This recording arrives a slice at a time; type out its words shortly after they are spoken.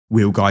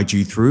We'll guide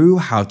you through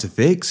how to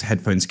fix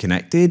headphones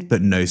connected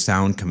but no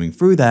sound coming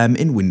through them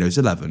in Windows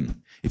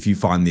 11. If you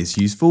find this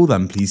useful,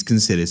 then please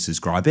consider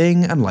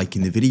subscribing and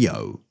liking the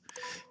video.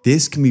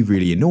 This can be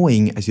really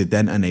annoying as you're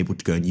then unable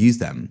to go and use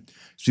them,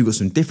 so we've got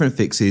some different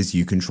fixes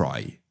you can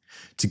try.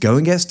 To go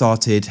and get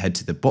started, head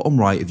to the bottom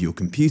right of your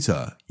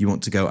computer. You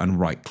want to go and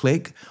right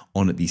click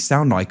on the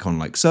sound icon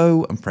like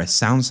so and press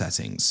sound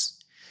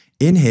settings.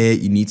 In here,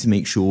 you need to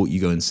make sure you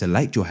go and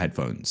select your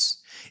headphones.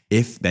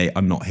 If they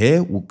are not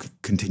here, we'll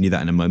continue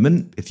that in a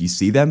moment. If you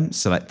see them,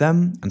 select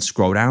them and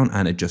scroll down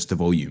and adjust the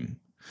volume.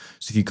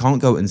 So if you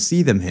can't go and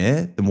see them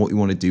here, then what you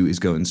want to do is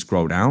go and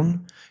scroll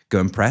down, go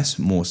and press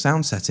more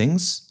sound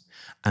settings.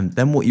 And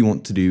then what you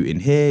want to do in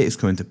here is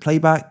go into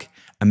playback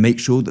and make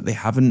sure that they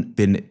haven't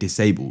been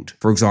disabled.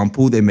 For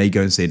example, they may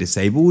go and say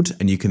disabled,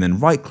 and you can then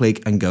right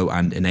click and go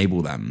and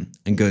enable them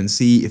and go and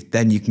see if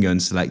then you can go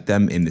and select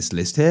them in this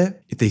list here.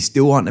 If they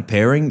still aren't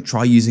appearing,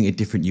 try using a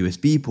different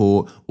USB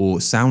port or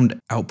sound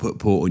output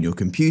port on your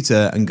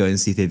computer and go and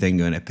see if they then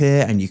go and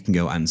appear, and you can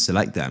go and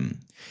select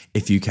them.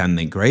 If you can,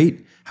 then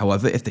great.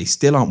 However, if they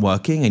still aren't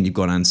working and you've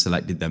gone and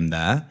selected them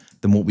there,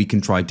 then what we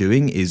can try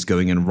doing is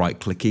going and right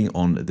clicking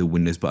on the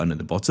Windows button at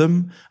the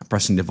bottom and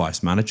pressing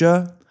Device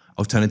Manager.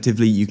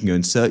 Alternatively, you can go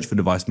and search for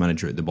Device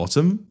Manager at the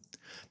bottom.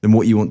 Then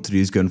what you want to do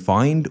is go and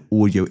find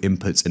audio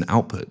inputs and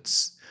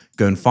outputs.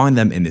 Go and find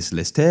them in this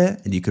list here,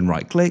 and you can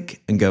right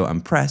click and go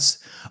and press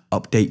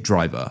Update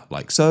Driver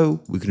like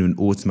so. We can do an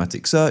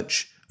automatic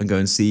search and go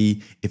and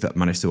see if it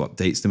managed to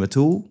update them at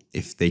all.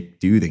 If they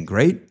do, then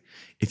great.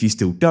 If you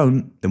still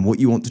don't, then what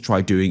you want to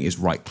try doing is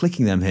right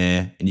clicking them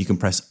here, and you can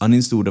press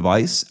uninstall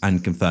device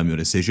and confirm your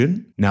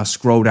decision. Now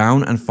scroll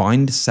down and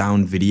find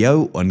sound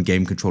video on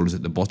game controllers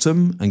at the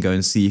bottom and go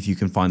and see if you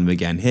can find them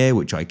again here,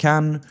 which I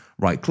can.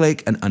 Right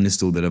click and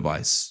uninstall the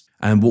device.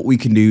 And what we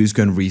can do is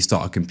go and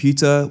restart our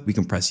computer. We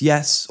can press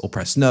yes or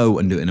press no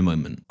and do it in a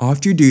moment.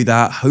 After you do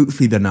that,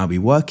 hopefully they'll now be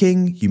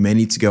working. You may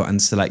need to go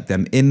and select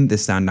them in the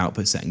sound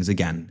output settings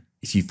again.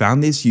 If you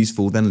found this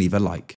useful, then leave a like.